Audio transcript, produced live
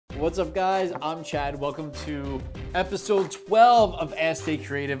What's up, guys? I'm Chad. Welcome to episode 12 of Ask Stay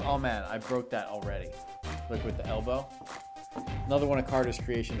Creative. Oh man, I broke that already. Look, with the elbow. Another one of Carter's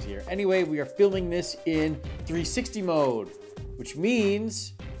creations here. Anyway, we are filming this in 360 mode, which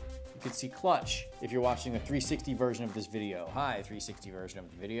means you can see Clutch if you're watching the 360 version of this video. Hi, 360 version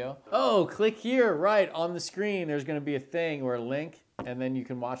of the video. Oh, click here, right on the screen. There's gonna be a thing or a link, and then you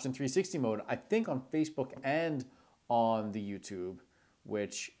can watch in 360 mode. I think on Facebook and on the YouTube,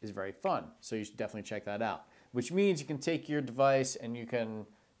 which is very fun. So you should definitely check that out. Which means you can take your device and you can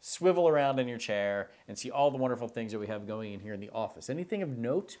swivel around in your chair and see all the wonderful things that we have going in here in the office. Anything of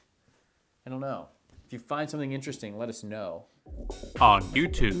note? I don't know. If you find something interesting, let us know. On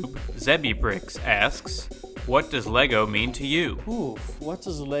YouTube, Zebibricks asks, what does Lego mean to you? Oof, what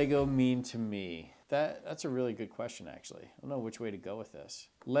does Lego mean to me? That's a really good question, actually. I don't know which way to go with this.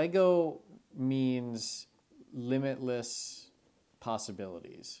 Lego means limitless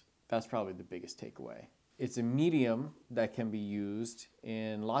possibilities. That's probably the biggest takeaway. It's a medium that can be used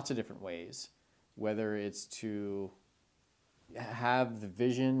in lots of different ways, whether it's to have the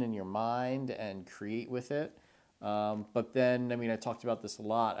vision in your mind and create with it. But then, I mean, I talked about this a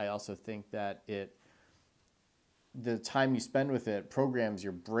lot. I also think that the time you spend with it programs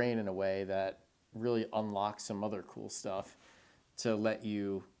your brain in a way that really unlocks some other cool stuff to let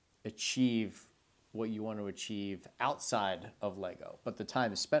you achieve what you want to achieve outside of Lego. But the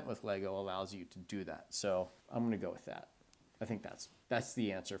time spent with Lego allows you to do that. So I'm gonna go with that. I think that's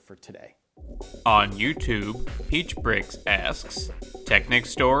the answer for today. On YouTube, Peachbricks asks, Technic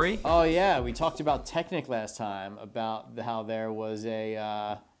story? Oh yeah, we talked about Technic last time, about how there was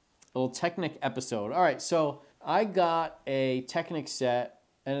a little Technic episode. All right, so I got a Technic set,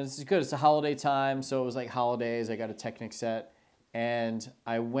 and it's good, it's a holiday time, so it was like holidays, I got a Technic set, and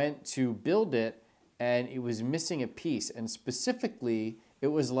I went to build it, and it was missing a piece, and specifically, it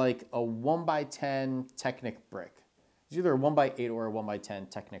was like a 1x10 Technic brick. It's either a 1x8 or a 1x10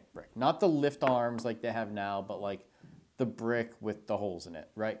 Technic brick. Not the lift arms like they have now, but like the brick with the holes in it,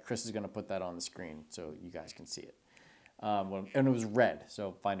 right? Chris is gonna put that on the screen so you guys can see it. And it was red,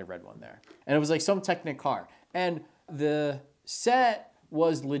 so find a red one there. And it was like some Technic car. And the set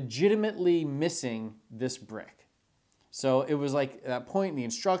was legitimately missing this brick. So it was like that point in the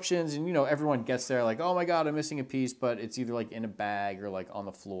instructions, and you know, everyone gets there like, oh my God, I'm missing a piece, but it's either like in a bag or like on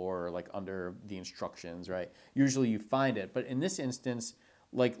the floor or like under the instructions, right? Usually you find it, but in this instance,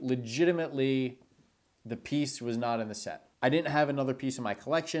 like legitimately the piece was not in the set. I didn't have another piece in my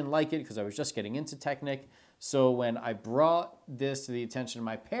collection like it because I was just getting into Technic. So when I brought this to the attention of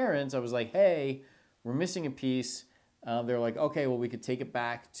my parents, I was like, hey, we're missing a piece. They're like, okay, well, we could take it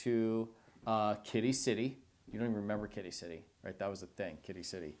back to Kitty City. You don't even remember Kitty City, right? That was the thing, Kitty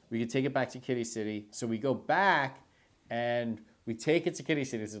City. We could take it back to Kitty City. So we go back and we take it to Kitty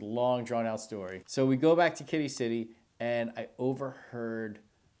City. It's a long, drawn out story. So we go back to Kitty City, and I overheard,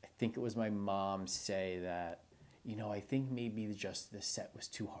 I think it was my mom say that, you know, I think maybe just the set was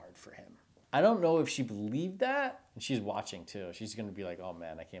too hard for him. I don't know if she believed that, and she's watching too. She's gonna be like, oh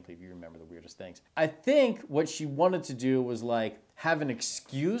man, I can't believe you remember the weirdest things. I think what she wanted to do was like have an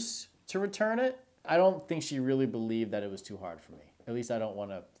excuse to return it. I don't think she really believed that it was too hard for me. At least I don't want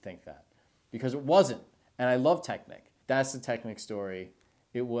to think that, because it wasn't. And I love Technic. That's the Technic story.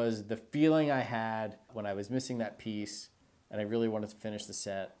 It was the feeling I had when I was missing that piece and I really wanted to finish the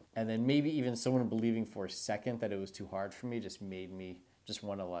set. And then maybe even someone believing for a second that it was too hard for me just made me just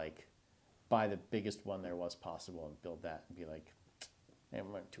want to like buy the biggest one there was possible and build that and be like, hey, it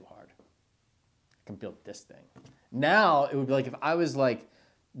went too hard. I can build this thing. Now it would be like if I was like,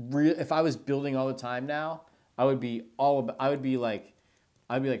 if I was building all the time now, I would be like,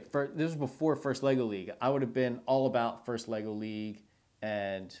 this was before First Lego League. I would have been all about First Lego League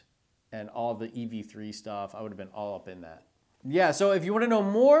and all the EV3 stuff. I would have been all up in that. Yeah, so if you want to know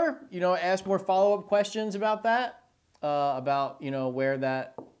more, you know, ask more follow-up questions about that, about, you know, where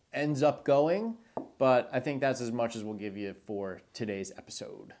that ends up going. But I think that's as much as we'll give you for today's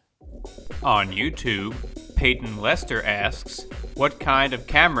episode. On YouTube, Peyton Lester asks, what kind of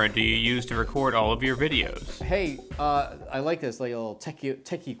camera do you use to record all of your videos? Hey, I like this, like a little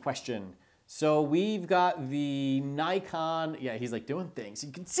techie question. So we've got the Nikon, yeah, he's like doing things.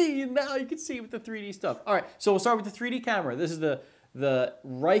 You can see it now, you can see it with the 3D stuff. All right, so we'll start with the 3D camera. This is the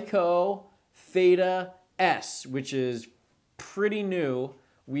Ricoh Theta S, which is pretty new.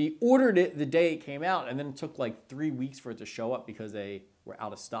 We ordered it the day it came out, and then it took like 3 weeks for it to show up because they were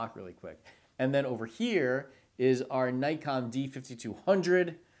out of stock really quick. And then over here is our Nikon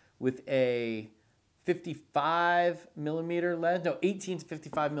D5200 with a 55 millimeter lens, no, 18 to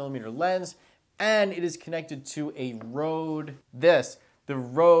 55 millimeter lens, and it is connected to a Rode, the the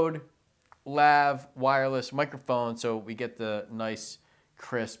Rode Lav wireless microphone, so we get the nice,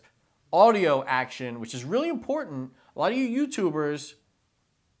 crisp audio action, which is really important. A lot of you YouTubers,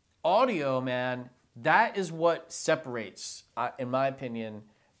 audio, man, that is what separates, in my opinion.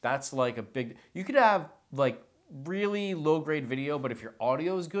 That's like a big, you could have like really low grade video, but if your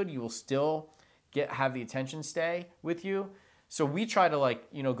audio is good, you will still have the attention stay with you. So we try to like,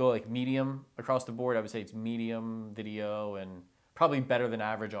 you know, go like medium across the board. I would say it's medium video and probably better than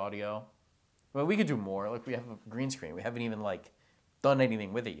average audio. Well, we could do more. Like we have a green screen. We haven't even like done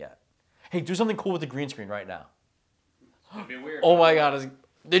anything with it yet. Hey, do something cool with the green screen right now. It'd be weird. Oh my God,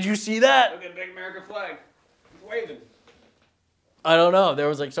 did you see that? Look at the big American flag. He's waving. I don't know. There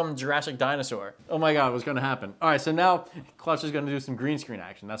was like some Jurassic dinosaur. Oh my God, what's gonna happen? All right, so now Clutch is gonna do some green screen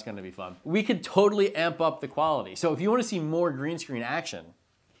action. That's gonna be fun. We could totally amp up the quality. So if you wanna see more green screen action,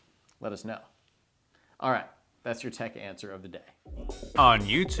 let us know. All right, that's your tech answer of the day. On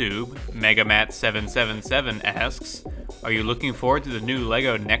YouTube, Megamat777 asks, are you looking forward to the new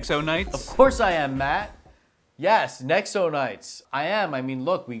LEGO Nexo Nights? Of course I am, Matt. Yes, Nexo Nights. I am. I mean,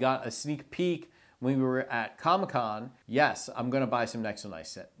 look, we got a sneak peek when we were at Comic-Con. Yes, I'm gonna buy some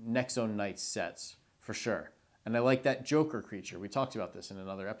Nexo Nights sets for sure. And I like that Joker creature. We talked about this in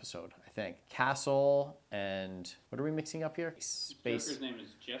another episode, I think. Castle and what are we mixing up here? Space. Joker's name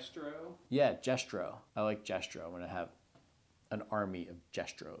is Jestro. Yeah, Jestro. I like Jestro. I'm gonna have an army of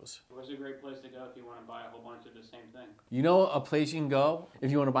Jestros. Where's a great place to go if you want to buy a whole bunch of the same thing? You know a place you can go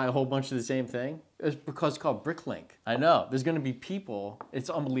if you want to buy a whole bunch of the same thing? It's because it's called Bricklink. I know, there's gonna be people, it's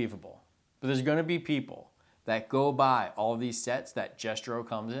unbelievable, but there's gonna be people that go buy all these sets that Jestro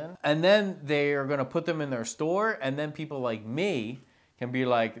comes in, and then they are gonna put them in their store, and then people like me can be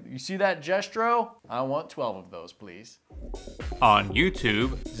like, you see that Jestro? I want 12 of those, please. On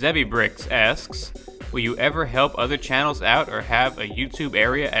YouTube, Zebibricks asks, will you ever help other channels out or have a YouTube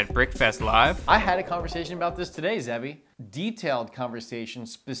area at Brickfest Live? I had a conversation about this today, Zebby. Detailed conversation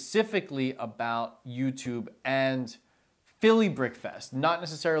specifically about YouTube and Philly Brickfest. Not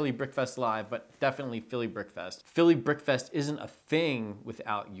necessarily Brickfest Live, but definitely Philly Brickfest. Philly Brickfest isn't a thing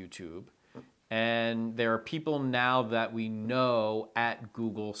without YouTube. And there are people now that we know at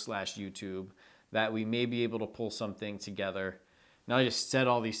Google/YouTube that we may be able to pull something together. Now I just said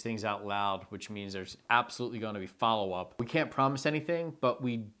all these things out loud, which means there's absolutely going to be follow-up. We can't promise anything, but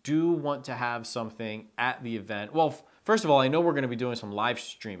we do want to have something at the event. Well, first of all, I know we're going to be doing some live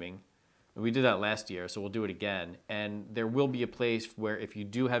streaming. We did that last year, so we'll do it again. And there will be a place where if you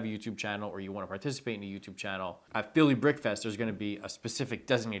do have a YouTube channel or you want to participate in a YouTube channel, at Philly Brickfest, there's going to be a specific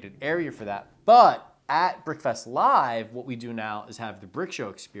designated area for that. But at Brickfest Live, what we do now is have the Brick Show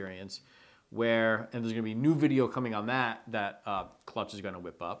experience where, and there's gonna be new video coming on that Clutch is gonna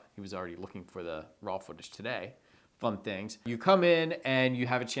whip up. He was already looking for the raw footage today. Fun things. You come in and you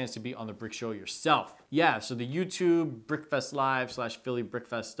have a chance to be on the Brick Show yourself. Yeah, so the YouTube Brickfest Live / Philly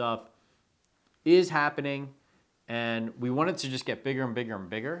Brickfest stuff is happening, and we want it to just get bigger and bigger and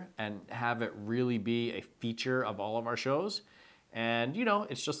bigger and have it really be a feature of all of our shows. And, you know,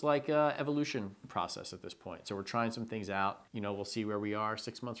 it's just like an evolution process at this point. So we're trying some things out. You know, we'll see where we are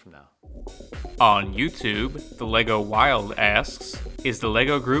 6 months from now. On YouTube, the Lego Wild asks, is the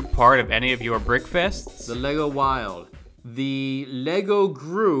Lego Group part of any of your Brickfests? The Lego Wild. The Lego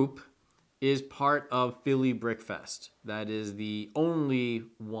Group is part of Philly Brickfest. That is the only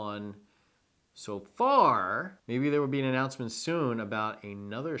one so far. Maybe there will be an announcement soon about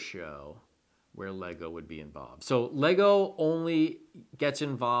another show where Lego would be involved. So Lego only gets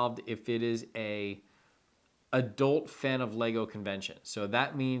involved if it is a adult fan of Lego convention. So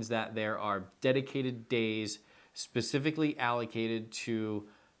that means that there are dedicated days specifically allocated to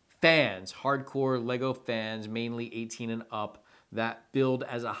fans, hardcore Lego fans, mainly 18 and up, that build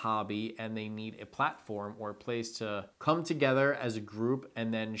as a hobby, and they need a platform or a place to come together as a group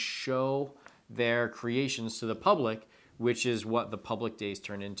and then show their creations to the public, which is what the public days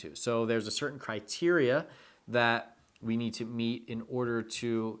turn into. So there's a certain criteria that we need to meet in order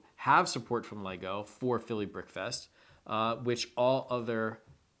to have support from Lego for Philly Brickfest, which all other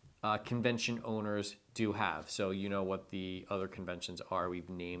convention owners do have. So you know what the other conventions are. We've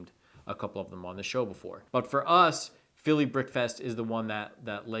named a couple of them on the show before. But for us, Philly Brickfest is the one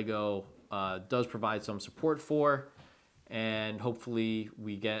that Lego does provide some support for. And hopefully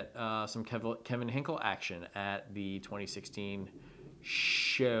we get some Kevin Hinkle action at the 2016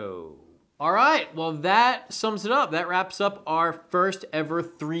 show. All right, well that sums it up. That wraps up our first ever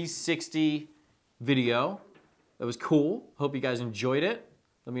 360 video. That was cool. Hope you guys enjoyed it.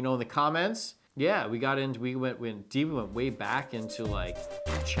 Let me know in the comments. Yeah, we went deep. We went way back into like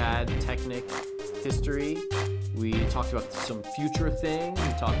Chad Technic history. We talked about some future things.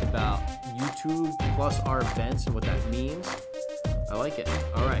 We talked about YouTube plus our events and what that means. I like it.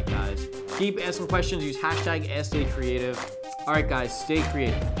 All right, guys. Keep asking questions. Use hashtag AskStayCreative. All right, guys. Stay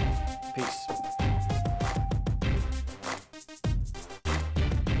creative. Peace.